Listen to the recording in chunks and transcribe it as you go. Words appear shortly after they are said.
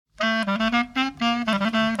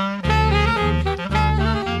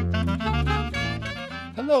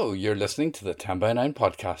Hello, you're listening to the 10 by 9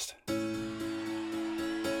 podcast.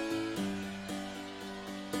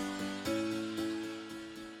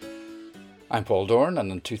 I'm Paul Doran,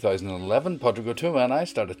 and in 2011, Pádraig Tuama and I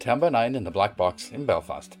started 10 by 9 in the Black Box in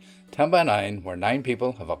Belfast. 10 by 9, where 9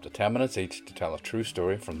 people have up to 10 minutes each to tell a true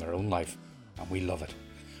story from their own life, and we love it.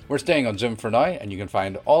 We're staying on Zoom for now, and you can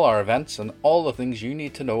find all our events and all the things you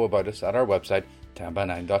need to know about us at our website,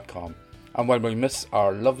 10by9.com. And while we miss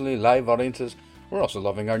our lovely live audiences, we're also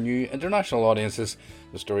loving our new international audiences,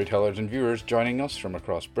 the storytellers and viewers joining us from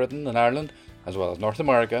across Britain and Ireland, as well as North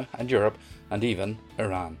America and Europe, and even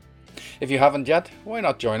Iran. If you haven't yet, why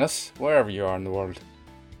not join us wherever you are in the world?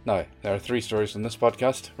 Now, there are 3 stories in this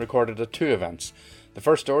podcast, recorded at 2 events. The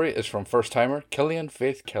first story is from first-timer Killian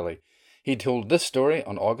Faith-Kelly. He told this story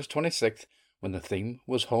on August 26th when the theme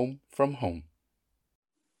was Home from Home.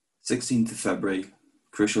 16th of February,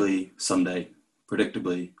 crucially Sunday,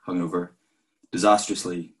 predictably hungover,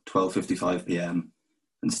 disastrously 12:55 p.m,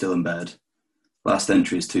 and still in bed. Last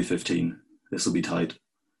entry is 2:15. This'll be tight.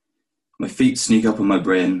 My feet sneak up on my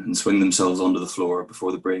brain and swing themselves onto the floor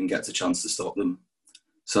before the brain gets a chance to stop them.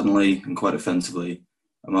 Suddenly, and quite offensively,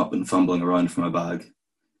 I'm up and fumbling around for my bag.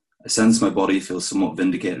 I sense my body feels somewhat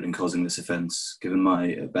vindicated in causing this offence, given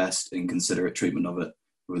my, at best, inconsiderate treatment of it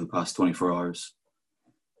over the past 24 hours.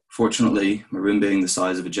 Fortunately, my room being the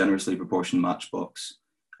size of a generously proportioned matchbox,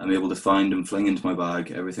 I'm able to find and fling into my bag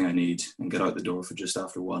everything I need and get out the door for just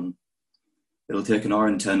after 1. It'll take an hour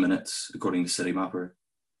and 10 minutes, according to City Mapper.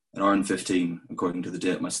 An hour and 15, according to the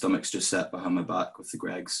date my stomach's just set behind my back with the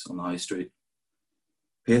Gregs on the high street.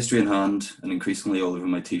 Pastry in hand, and increasingly all over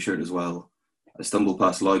my t-shirt as well, I stumble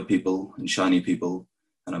past loud people and shiny people,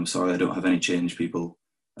 and I'm sorry I don't have any change people,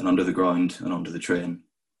 and under the ground and onto the train.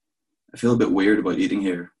 I feel a bit weird about eating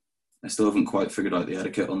here. I still haven't quite figured out the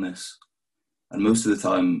etiquette on this. And most of the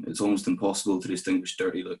time, it's almost impossible to distinguish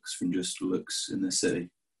dirty looks from just looks in this city,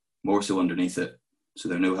 more so underneath it, so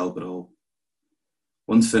they're no help at all.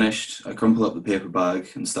 Once finished, I crumple up the paper bag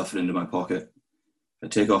and stuff it into my pocket. I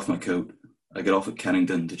take off my coat. I get off at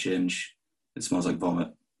Hetherington to change. It smells like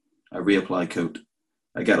vomit. I reapply coat.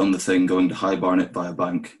 I get on the thing going to High Barnet via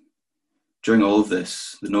bank. During all of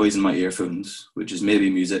this, the noise in my earphones, which is maybe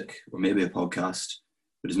music or maybe a podcast,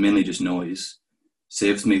 but is mainly just noise,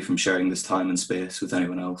 saves me from sharing this time and space with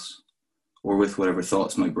anyone else, or with whatever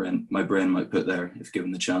thoughts my brain might put there if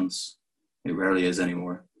given the chance. It rarely is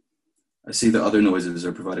anymore. I see that other noises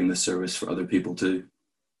are providing this service for other people too.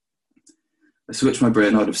 I switch my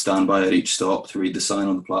brain out of standby at each stop to read the sign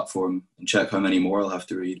on the platform and check how many more I'll have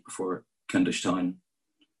to read before Kentish Town.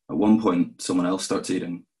 At one point, someone else starts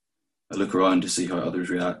eating. I look around to see how others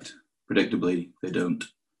react. Predictably, they don't.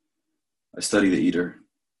 I study the eater.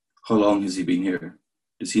 How long has he been here?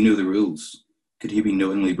 Does he know the rules? Could he be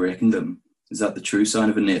knowingly breaking them? Is that the true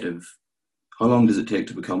sign of a native? How long does it take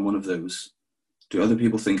to become one of those? Do other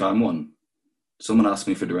people think I'm one? Someone asked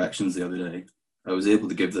me for directions the other day. I was able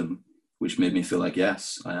to give them, which made me feel like,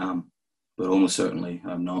 yes, I am, but almost certainly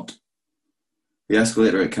I'm not. The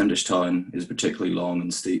escalator at Kentish Town is particularly long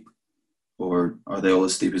and steep. Or are they all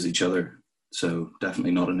as steep as each other? So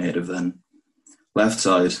definitely not a native then. Left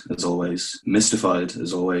side, as always, mystified,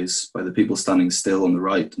 as always, by the people standing still on the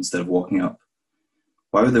right instead of walking up.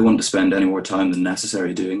 Why would they want to spend any more time than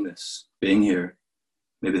necessary doing this, being here?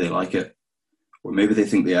 Maybe they like it. Or maybe they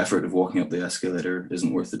think the effort of walking up the escalator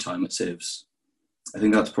isn't worth the time it saves. I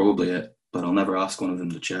think that's probably it, but I'll never ask one of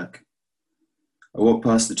them to check. I walk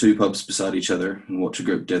past the 2 pubs beside each other and watch a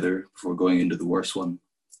group dither before going into the worst one.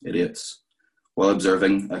 Idiots. While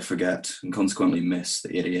observing, I forget and consequently miss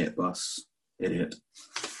the 88 bus. Idiot.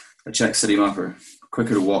 I check City Mapper.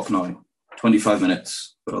 Quicker to walk now. 25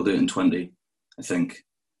 minutes, but I'll do it in 20, I think.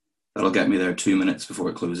 That'll get me there 2 minutes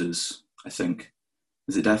before it closes, I think.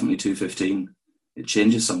 Is it definitely 2:15? It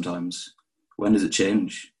changes sometimes. When does it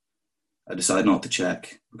change? I decide not to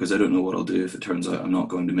check, because I don't know what I'll do if it turns out I'm not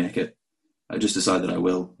going to make it. I just decide that I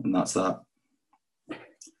will, and that's that.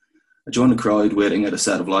 I join a crowd waiting at a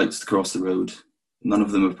set of lights to cross the road. None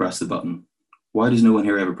of them have pressed the button. Why does no one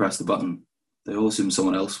here ever press the button? They all assume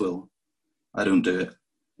someone else will. I don't do it.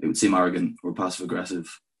 It would seem arrogant or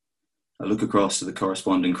passive-aggressive. I look across to the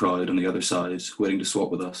corresponding crowd on the other side, waiting to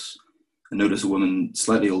swap with us, and notice a woman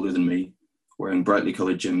slightly older than me, wearing brightly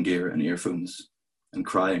coloured gym gear and earphones, and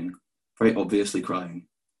crying, very obviously crying.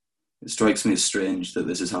 It strikes me as strange that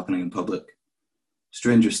this is happening in public.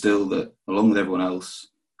 Stranger still that, along with everyone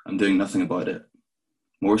else, I'm doing nothing about it.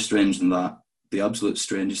 More strange than that, the absolute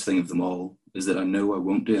strangest thing of them all, is that I know I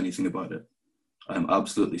won't do anything about it. I am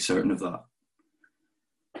absolutely certain of that.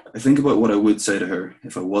 I think about what I would say to her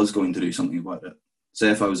if I was going to do something about it. Say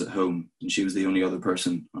if I was at home and she was the only other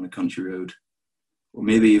person on a country road. Or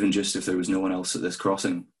maybe even just if there was no one else at this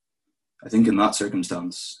crossing. I think in that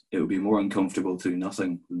circumstance, it would be more uncomfortable to do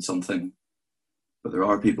nothing than something. But there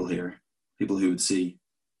are people here, people who would see.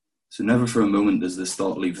 So never for a moment does this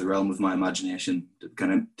thought leave the realm of my imagination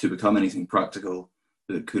to become anything practical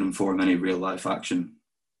that could inform any real life action.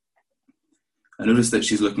 I notice that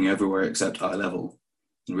she's looking everywhere except eye level,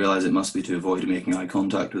 and realise it must be to avoid making eye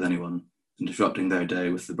contact with anyone and disrupting their day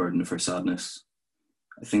with the burden of her sadness.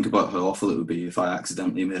 I think about how awful it would be if I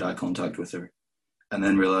accidentally made eye contact with her, and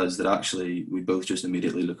then realise that actually we both just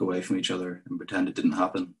immediately look away from each other and pretend it didn't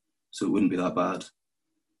happen, so it wouldn't be that bad.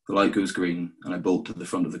 The light goes green, and I bolt to the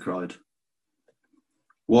front of the crowd.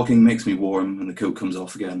 Walking makes me warm, and the coat comes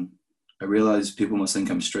off again. I realise people must think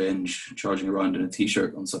I'm strange, charging around in a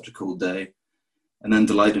t-shirt on such a cold day, and then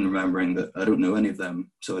delight in remembering that I don't know any of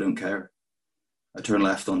them, so I don't care. I turn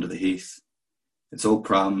left onto the heath. It's all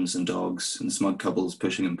prams and dogs and smug couples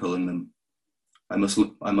pushing and pulling them. I must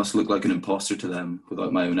look like an imposter to them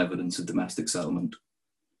without my own evidence of domestic settlement.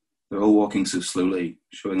 They're all walking so slowly,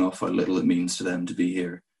 showing off how little it means to them to be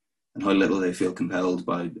here, and how little they feel compelled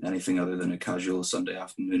by anything other than a casual Sunday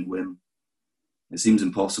afternoon whim. It seems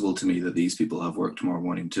impossible to me that these people have work tomorrow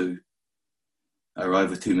morning too. I arrive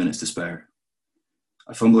with 2 minutes to spare.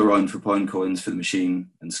 I fumble around for pound coins for the machine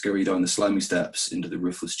and scurry down the slimy steps into the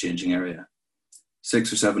roofless changing area.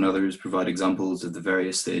 6 or 7 others provide examples of the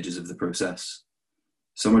various stages of the process.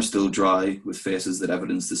 Some are still dry, with faces that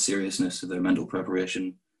evidence the seriousness of their mental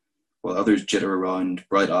preparation, while others jitter around,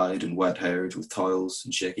 bright-eyed and wet-haired, with towels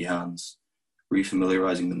and shaky hands,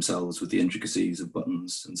 refamiliarising themselves with the intricacies of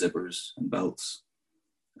buttons and zippers and belts.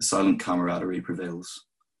 A silent camaraderie prevails.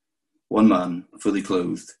 One man, fully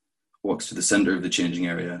clothed, walks to the centre of the changing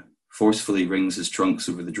area, forcefully rings his trunks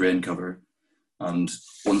over the drain cover, and,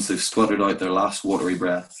 once they've spluttered out their last watery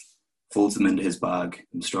breath, folds them into his bag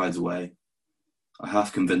and strides away. I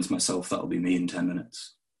half convince myself that'll be me in 10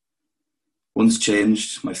 minutes. Once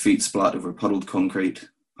changed, my feet splat over puddled concrete,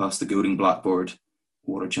 past the goading blackboard,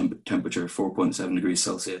 water temperature 4.7 degrees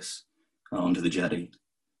Celsius, and onto the jetty.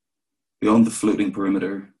 Beyond the floating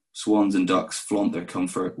perimeter, swans and ducks flaunt their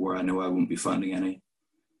comfort where I know I won't be finding any.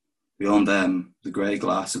 Beyond them, the grey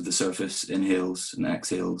glass of the surface inhales and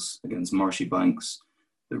exhales against marshy banks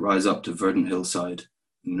that rise up to verdant hillside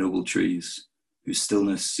and noble trees, whose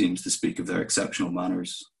stillness seems to speak of their exceptional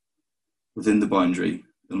manners. Within the boundary,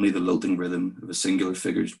 only the lilting rhythm of a singular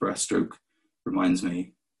figure's breaststroke reminds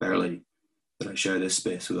me, barely, that I share this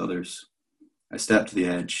space with others. I step to the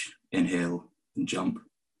edge, inhale, and jump.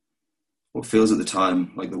 What feels at the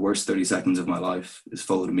time like the worst 30 seconds of my life is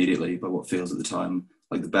followed immediately by what feels at the time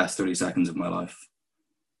like the best 30 seconds of my life.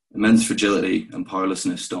 Immense fragility and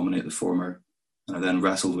powerlessness dominate the former, and I then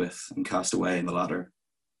wrestled with and cast away in the latter.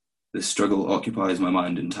 This struggle occupies my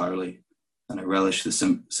mind entirely, and I relish the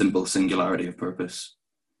simple singularity of purpose.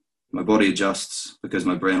 My body adjusts because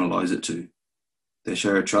my brain allows it to. They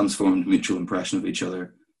share a transformed mutual impression of each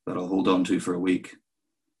other that I'll hold on to for a week.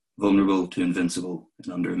 Vulnerable to invincible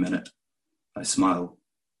in under a minute. I smile.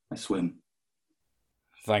 I swim.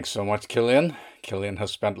 Thanks so much, Killian. Killian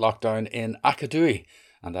has spent lockdown in Akadui,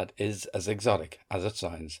 and that is as exotic as it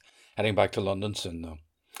sounds. Heading back to London soon, though.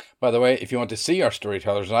 By the way, if you want to see our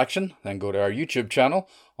storytellers in action, then go to our YouTube channel.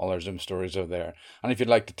 All our Zoom stories are there. And if you'd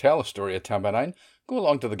like to tell a story at 10 by 9, go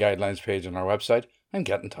along to the guidelines page on our website and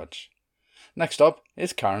get in touch. Next up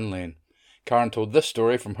is Karen Lane. Karen told this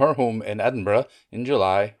story from her home in Edinburgh in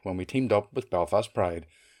July when we teamed up with Belfast Pride.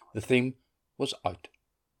 The theme was out.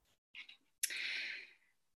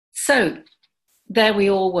 So, there we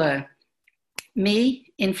all were.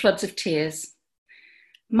 Me in floods of tears.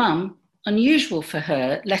 Mum, unusual for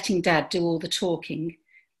her, letting Dad do all the talking.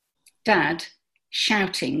 Dad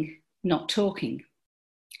shouting, not talking.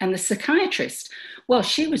 And the psychiatrist, well,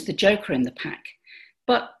 she was the joker in the pack.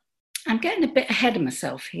 But I'm getting a bit ahead of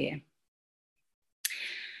myself here.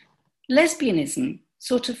 Lesbianism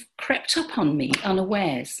sort of crept up on me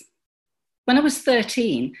unawares. When I was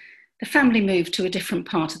 13, the family moved to a different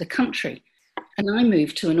part of the country, and I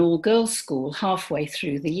moved to an all-girls school halfway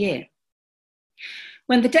through the year.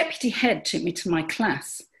 When the deputy head took me to my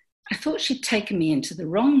class, I thought she'd taken me into the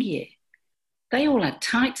wrong year. They all had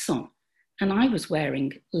tights on, and I was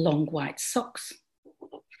wearing long white socks.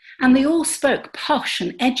 And they all spoke posh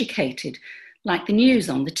and educated, like the news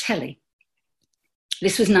on the telly.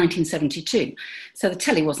 This was 1972, so the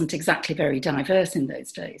telly wasn't exactly very diverse in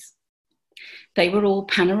those days. They were all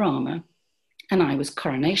Panorama, and I was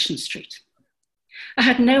Coronation Street. I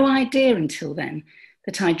had no idea until then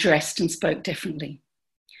that I dressed and spoke differently.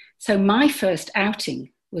 So my first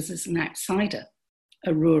outing was as an outsider,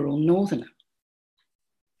 a rural northerner.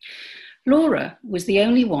 Laura was the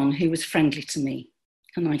only one who was friendly to me,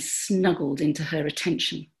 and I snuggled into her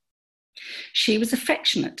attention. She was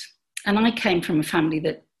affectionate, and I came from a family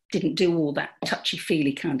that didn't do all that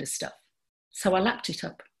touchy-feely kind of stuff, so I lapped it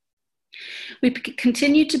up. We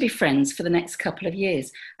continued to be friends for the next couple of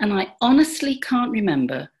years, and I honestly can't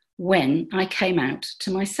remember when I came out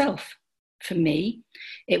to myself. For me,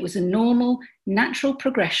 it was a normal, natural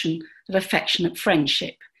progression of affectionate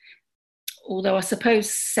friendship, although I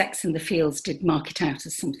suppose Sex in the Fields did mark it out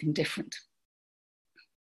as something different.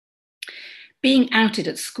 Being outed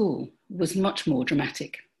at school was much more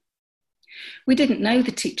dramatic. We didn't know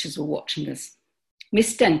the teachers were watching us.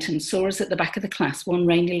 Miss Denton saw us at the back of the class one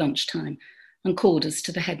rainy lunchtime and called us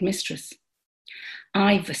to the headmistress.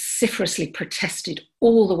 I vociferously protested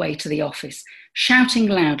all the way to the office, shouting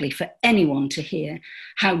loudly for anyone to hear.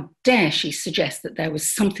 How dare she suggest that there was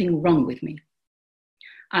something wrong with me?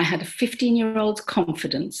 I had a 15-year-old's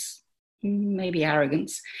confidence, maybe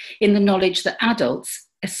arrogance, in the knowledge that adults,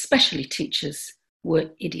 especially teachers,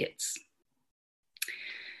 were idiots.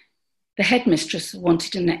 The headmistress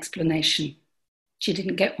wanted an explanation. She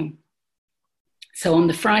didn't get one. So on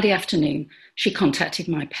the Friday afternoon, she contacted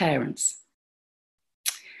my parents.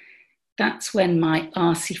 That's when my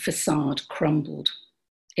arsey facade crumbled.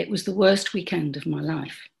 It was the worst weekend of my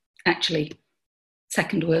life. Actually,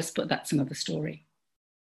 second worst, but that's another story.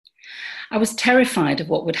 I was terrified of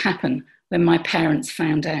what would happen when my parents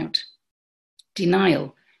found out.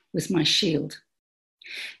 Denial was my shield.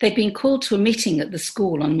 They'd been called to a meeting at the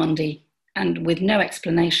school on Monday and with no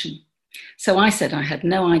explanation. So I said I had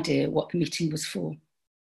no idea what the meeting was for.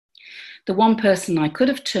 The one person I could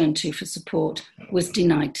have turned to for support was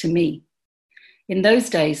denied to me. In those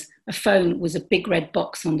days, a phone was a big red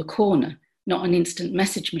box on the corner, not an instant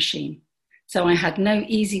message machine. So I had no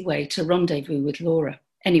easy way to rendezvous with Laura.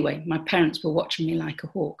 Anyway, my parents were watching me like a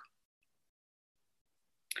hawk.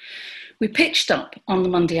 We pitched up on the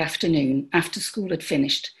Monday afternoon after school had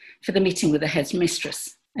finished for the meeting with the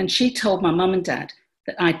headmistress, and she told my mum and dad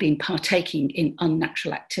that I'd been partaking in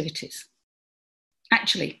unnatural activities.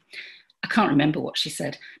 Actually, I can't remember what she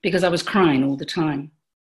said because I was crying all the time.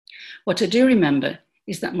 What I do remember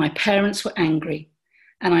is that my parents were angry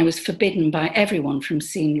and I was forbidden by everyone from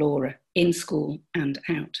seeing Laura in school and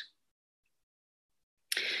out.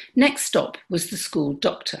 Next stop was the school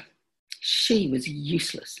doctor. She was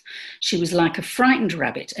useless. She was like a frightened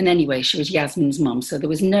rabbit, and anyway, she was Yasmin's mum, so there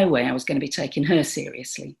was no way I was going to be taking her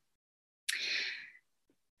seriously.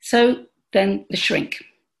 So then the shrink.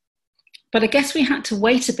 But I guess we had to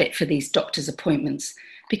wait a bit for these doctor's appointments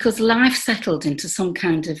because life settled into some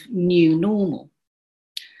kind of new normal.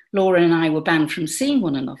 Laura and I were banned from seeing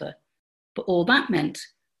one another, but all that meant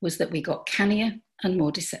was that we got cannier and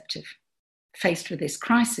more deceptive. Faced with this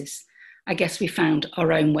crisis, I guess we found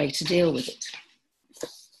our own way to deal with it.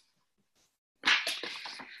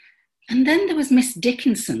 And then there was Miss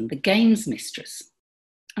Dickinson, the games mistress.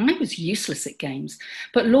 I was useless at games,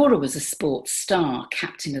 but Laura was a sports star,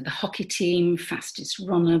 captain of the hockey team, fastest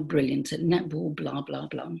runner, brilliant at netball, blah, blah,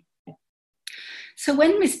 blah. So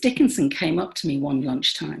when Miss Dickinson came up to me one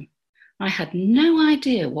lunchtime, I had no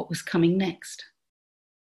idea what was coming next.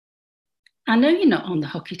 I know you're not on the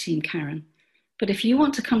hockey team, Karen, but if you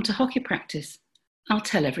want to come to hockey practice, I'll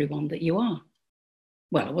tell everyone that you are.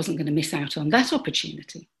 Well, I wasn't going to miss out on that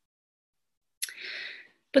opportunity.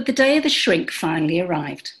 But the day of the shrink finally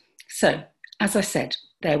arrived. So, as I said,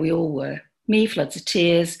 there we all were. Me, floods of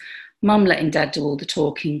tears, Mum letting Dad do all the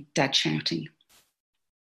talking, Dad shouting.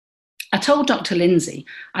 I told Dr. Lindsay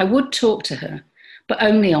I would talk to her, but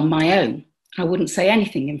only on my own. I wouldn't say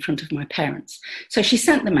anything in front of my parents. So she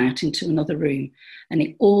sent them out into another room, and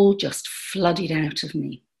it all just flooded out of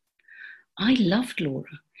me. I loved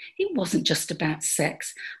Laura. It wasn't just about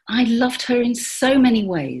sex. I loved her in so many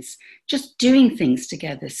ways, just doing things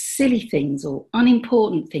together, silly things or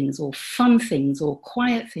unimportant things or fun things or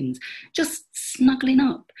quiet things, just snuggling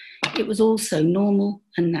up. It was all so normal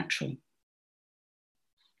and natural.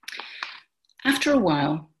 After a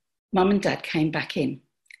while, Mum and Dad came back in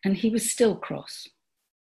and he was still cross.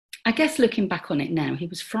 I guess looking back on it now, he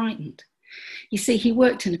was frightened. You see, he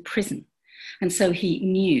worked in a prison and so he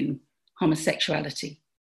knew homosexuality.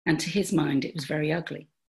 And to his mind, it was very ugly.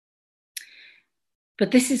 But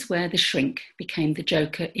this is where the shrink became the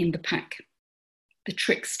joker in the pack, the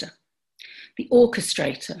trickster, the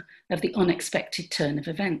orchestrator of the unexpected turn of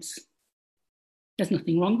events. There's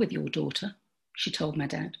nothing wrong with your daughter, she told my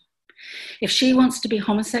dad. If she wants to be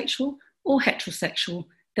homosexual or heterosexual,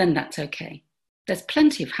 then that's okay. There's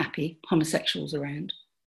plenty of happy homosexuals around.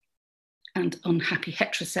 and unhappy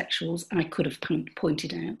heterosexuals I could have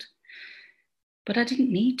pointed out. But I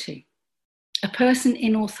didn't need to. A person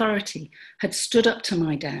in authority had stood up to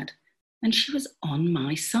my dad, and she was on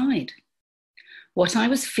my side. What I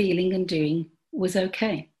was feeling and doing was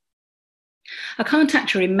okay. I can't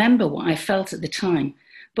actually remember what I felt at the time,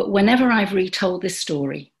 but whenever I've retold this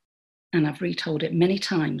story, and I've retold it many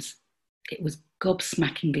times, it was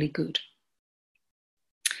gobsmackingly good.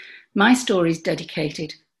 My story is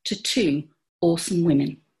dedicated to two awesome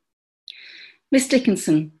women. Miss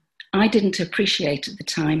Dickinson, I didn't appreciate at the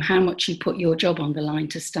time how much you put your job on the line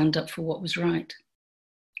to stand up for what was right.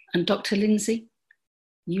 And Dr. Lindsay,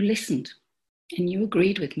 you listened and you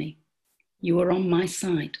agreed with me. You were on my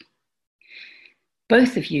side.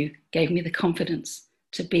 Both of you gave me the confidence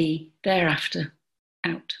to be thereafter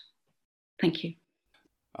out. Thank you.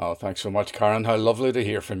 Oh, thanks so much, Karen. How lovely to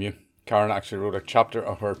hear from you. Karen actually wrote a chapter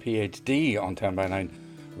of her PhD on 10 by 9,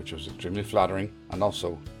 which was extremely flattering and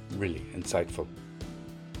also really insightful.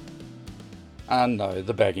 And now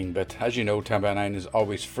the begging bit. As you know, 10 by 9 is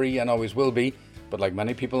always free and always will be, but like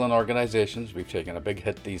many people and organisations, we've taken a big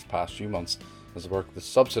hit these past few months as the work that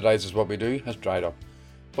subsidises what we do has dried up.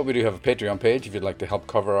 But we do have a Patreon page if you'd like to help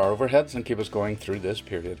cover our overheads and keep us going through this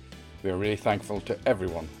period. We are really thankful to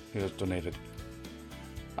everyone who has donated.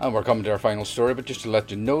 And we're coming to our final story, but just to let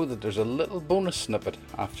you know that there's a little bonus snippet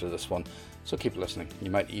after this one, so keep listening. You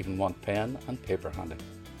might even want pen and paper handy.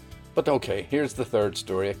 But okay, here's the third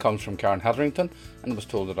story. It comes from Karen Hetherington and was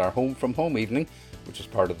told at our Home From Home evening, which was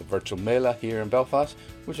part of the virtual Mela here in Belfast,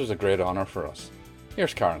 which was a great honour for us.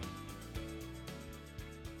 Here's Karen.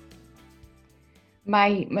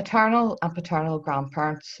 My maternal and paternal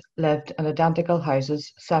grandparents lived in identical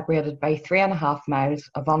houses separated by 3.5 miles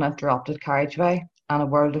of uninterrupted carriageway and a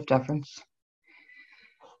world of difference.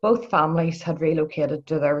 Both families had relocated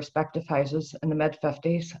to their respective houses in the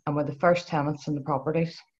mid-50s and were the first tenants in the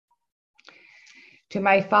properties. To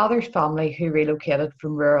my father's family, who relocated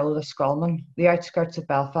from rural Liscalman, the outskirts of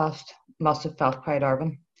Belfast must have felt quite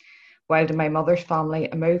urban, while to my mother's family,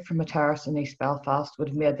 a move from a terrace in East Belfast would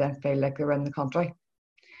have made them feel like they were in the country.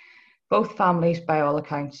 Both families, by all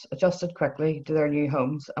accounts, adjusted quickly to their new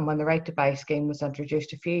homes, and when the right to buy scheme was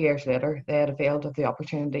introduced a few years later, they had availed of the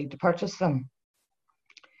opportunity to purchase them.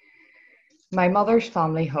 My mother's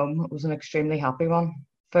family home was an extremely happy one,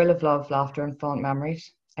 full of love, laughter and fond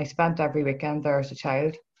memories. I spent every weekend there as a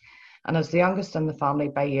child, and as the youngest in the family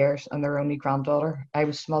by years and their only granddaughter, I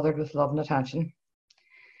was smothered with love and attention.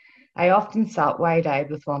 I often sat wide-eyed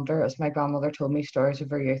with wonder as my grandmother told me stories of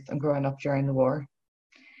her youth and growing up during the war.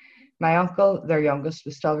 My uncle, their youngest,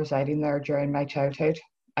 was still residing there during my childhood.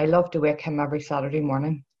 I loved to wake him every Saturday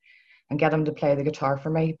morning and get him to play the guitar for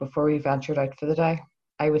me before we ventured out for the day.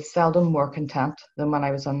 I was seldom more content than when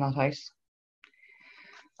I was in that house.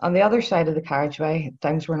 On the other side of the carriageway,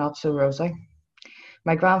 things were not so rosy.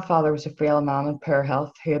 My grandfather was a frail man in poor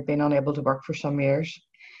health who had been unable to work for some years.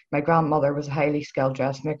 My grandmother was a highly skilled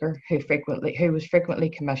dressmaker who was frequently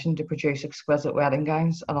commissioned to produce exquisite wedding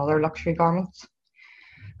gowns and other luxury garments.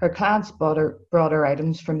 Her clients brought her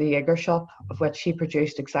items from the Jaeger shop, of which she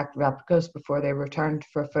produced exact replicas before they returned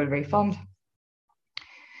for a full refund.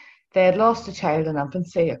 They had lost a child in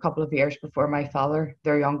infancy a couple of years before my father,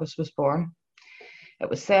 their youngest, was born. It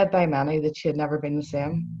was said by many that she had never been the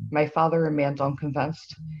same. My father remained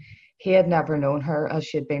unconvinced. He had never known her as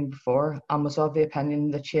she had been before and was of the opinion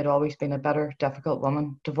that she had always been a bitter, difficult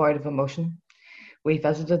woman, devoid of emotion. We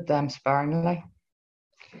visited them sparingly.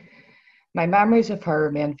 My memories of her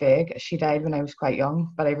remain vague. She died when I was quite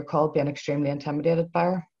young, but I recall being extremely intimidated by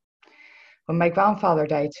her. When my grandfather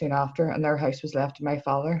died soon after and their house was left to my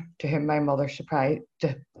father, to my mother's surprise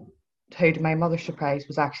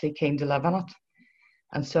was actually keen to live in it.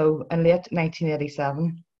 And so in late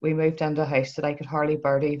 1987, we moved into a house that I could hardly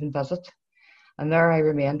bear to even visit. And there I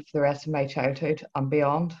remained for the rest of my childhood and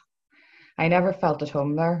beyond. I never felt at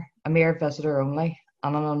home there, a mere visitor only,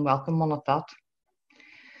 and an unwelcome one at that.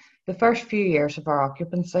 The first few years of our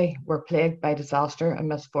occupancy were plagued by disaster and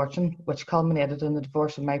misfortune, which culminated in the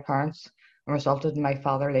divorce of my parents and resulted in my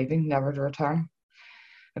father leaving, never to return.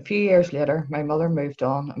 A few years later, my mother moved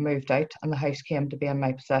on and moved out, and the house came to be in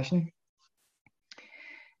my possession.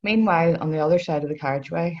 Meanwhile, on the other side of the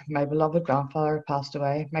carriageway, my beloved grandfather had passed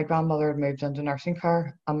away, my grandmother had moved into nursing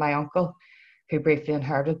care, and my uncle, who briefly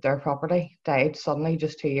inherited their property, died suddenly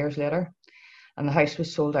just 2 years later, and the house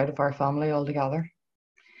was sold out of our family altogether.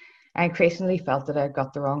 I increasingly felt that I had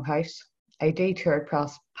got the wrong house. I detoured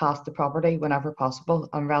past the property whenever possible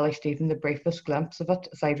and relished even the briefest glimpse of it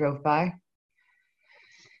as I drove by.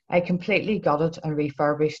 I completely gutted and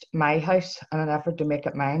refurbished my house in an effort to make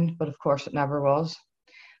it mine, but of course it never was.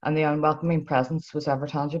 and the unwelcoming presence was ever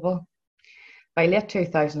tangible. By late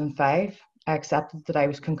 2005, I accepted that I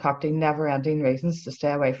was concocting never-ending reasons to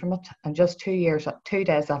stay away from it, and just 2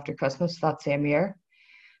 days after Christmas that same year,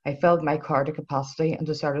 I filled my car to capacity and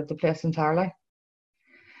deserted the place entirely.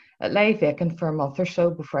 It lay vacant for a month or so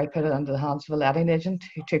before I put it into the hands of a letting agent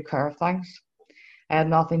who took care of things. I had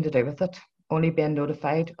nothing to do with it, only being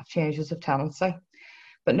notified of changes of tenancy,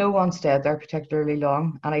 but no one stayed there particularly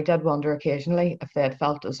long, and I did wonder occasionally if they had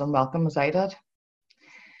felt as unwelcome as I did.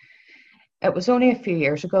 It was only a few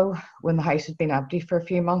years ago, when the house had been empty for a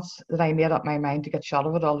few months, that I made up my mind to get shut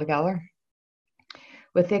of it altogether.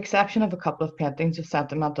 With the exception of a couple of paintings of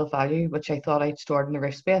sentimental value, which I thought I'd stored in the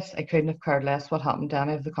roof space, I couldn't have cared less what happened to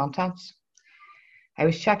any of the contents. I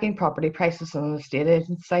was checking property prices on an estate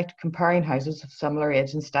agent site, comparing houses of similar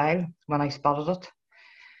age and style, when I spotted it.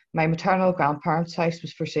 My maternal grandparents' house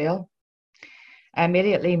was for sale. I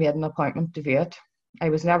immediately made an appointment to view it. I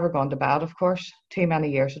was never going to buy it, of course. Too many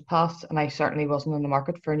years had passed, and I certainly wasn't in the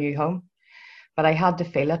market for a new home. But I had to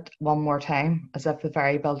feel it one more time, as if the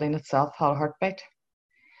very building itself had a heartbeat.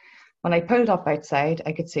 When I pulled up outside,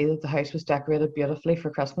 I could see that the house was decorated beautifully for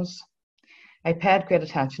Christmas. I paid great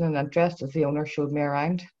attention and interest as the owner showed me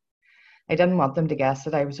around. I didn't want them to guess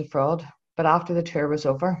that I was a fraud, but after the tour was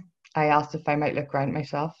over, I asked if I might look round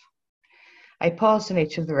myself. I paused in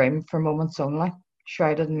each of the rooms for moments only,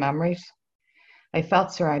 shrouded in memories. I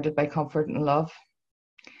felt surrounded by comfort and love.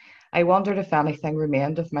 I wondered if anything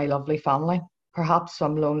remained of my lovely family, perhaps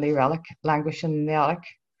some lonely relic languishing in the attic,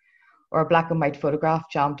 or a black and white photograph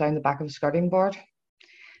jammed down the back of a skirting board.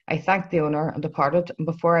 I thanked the owner and departed, and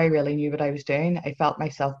before I really knew what I was doing, I felt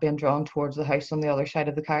myself being drawn towards the house on the other side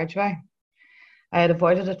of the carriageway. I had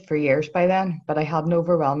avoided it for years by then, but I had an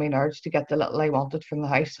overwhelming urge to get the little I wanted from the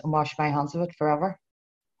house and wash my hands of it forever.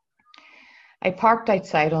 I parked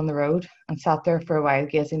outside on the road and sat there for a while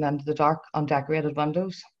gazing into the dark, undecorated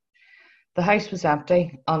windows. The house was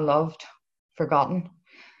empty, unloved, forgotten.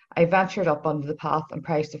 I ventured up onto the path and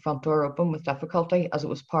prised the front door open with difficulty, as it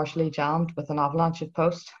was partially jammed with an avalanche of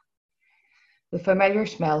post. The familiar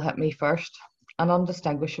smell hit me first, an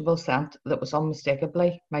undistinguishable scent that was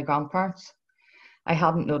unmistakably my grandparents'. I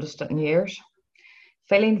hadn't noticed it in years.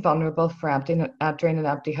 Feeling vulnerable for entering an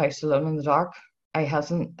empty house alone in the dark, I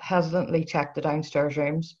hesitantly checked the downstairs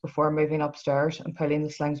rooms before moving upstairs and pulling the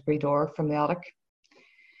Slingsbury door from the attic.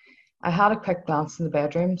 I had a quick glance in the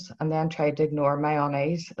bedrooms and then tried to ignore my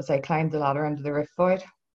unease as I climbed the ladder into the roof void.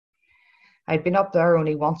 I'd been up there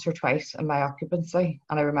only once or twice in my occupancy,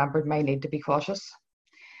 and I remembered my need to be cautious.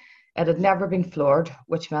 It had never been floored,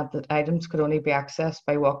 which meant that items could only be accessed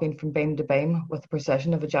by walking from beam to beam with the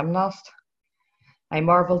precision of a gymnast. I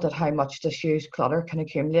marvelled at how much disused clutter can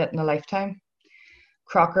accumulate in a lifetime.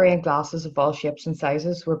 Crockery and glasses of all shapes and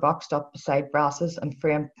sizes were boxed up beside brasses and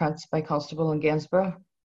framed prints by Constable and Gainsborough.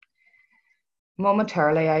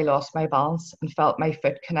 Momentarily, I lost my balance and felt my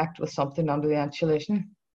foot connect with something under the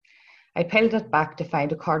insulation. I peeled it back to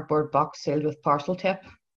find a cardboard box sealed with parcel tape.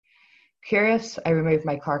 Curious, I removed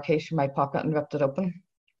my car keys from my pocket and ripped it open.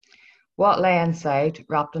 What lay inside,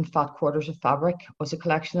 wrapped in fat quarters of fabric, was a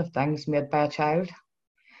collection of things made by a child,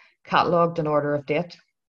 catalogued in order of date.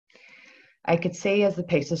 I could see as the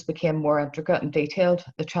pieces became more intricate and detailed,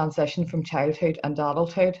 the transition from childhood and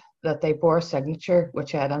adulthood, that they bore a signature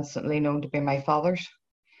which I had instantly known to be my father's.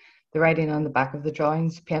 The writing on the back of the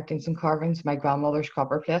drawings, paintings and carvings, my grandmother's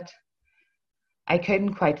copper plate. I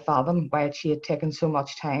couldn't quite fathom why she had taken so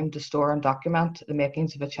much time to store and document the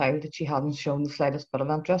makings of a child that she hadn't shown the slightest bit of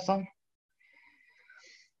interest in.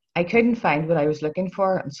 I couldn't find what I was looking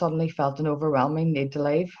for and suddenly felt an overwhelming need to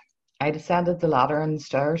leave. I descended the ladder and the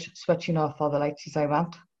stairs, switching off all the lights as I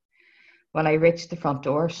went. When I reached the front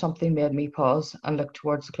door, something made me pause and look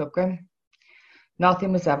towards the cloakroom.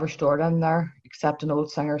 Nothing was ever stored in there, except an old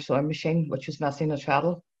Singer sewing machine, which was missing a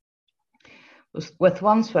treadle. With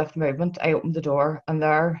one swift movement, I opened the door, and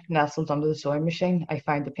there, nestled under the sewing machine, I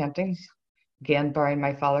found the paintings, again bearing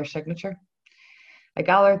my father's signature. I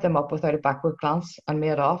gathered them up without a backward glance and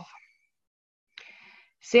made off.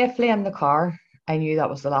 Safely in the car, I knew that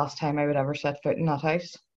was the last time I would ever set foot in that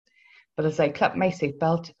house. But as I clipped my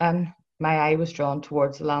seatbelt in, my eye was drawn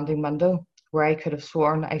towards the landing window, where I could have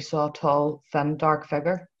sworn I saw a tall, thin, dark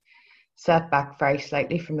figure, set back very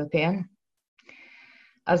slightly from the pane.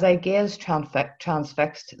 As I gazed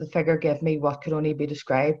transfixed, the figure gave me what could only be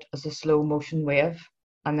described as a slow motion wave,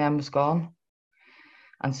 and then was gone.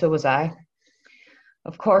 And so was I.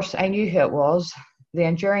 Of course, I knew who it was, the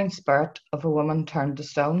enduring spirit of a woman turned to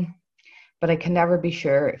stone, but I can never be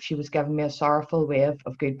sure if she was giving me a sorrowful wave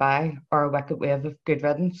of goodbye or a wicked wave of good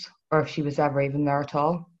riddance, or if she was ever even there at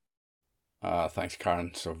all. Thanks,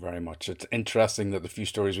 Karen, so very much. It's interesting that the few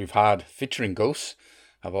stories we've had featuring ghosts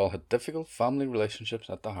have all had difficult family relationships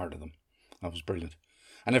at the heart of them. That was brilliant.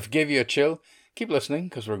 And if it gave you a chill, keep listening,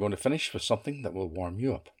 because we're going to finish with something that will warm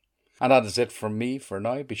you up. And that is it from me for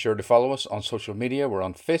now. Be sure to follow us on social media. We're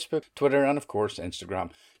on Facebook, Twitter, and of course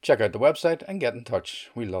Instagram. Check out the website and get in touch.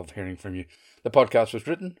 We love hearing from you. The podcast was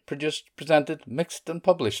written, produced, presented, mixed and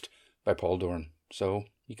published by Paul Doran. So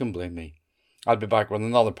you can blame me. I'll be back with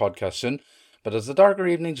another podcast soon. But as the darker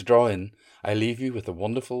evenings draw in, I leave you with a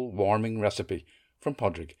wonderful, warming recipe from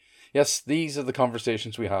Pádraig. Yes, these are the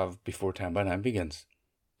conversations we have before 10 by 9 begins.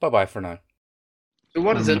 Bye-bye for now. So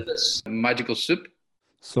what is in this magical soup?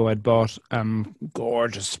 So I'd bought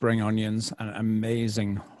gorgeous spring onions and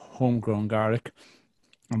amazing homegrown garlic,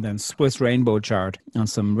 and then Swiss rainbow chard and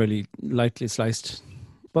some really lightly sliced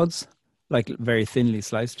buds, like very thinly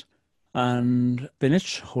sliced, and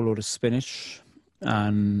spinach, whole load of spinach,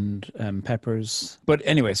 and peppers. But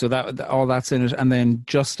anyway, so that all that's in it. And then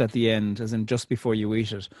just at the end, as in just before you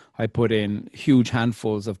eat it, I put in huge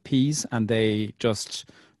handfuls of peas, and they just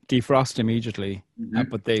defrost immediately,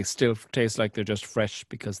 but they still taste like they're just fresh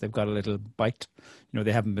because they've got a little bite. You know,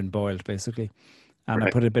 they haven't been boiled, basically. And I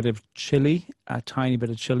put a bit of chili, a tiny bit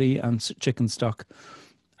of chili and chicken stock,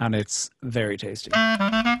 and it's very tasty.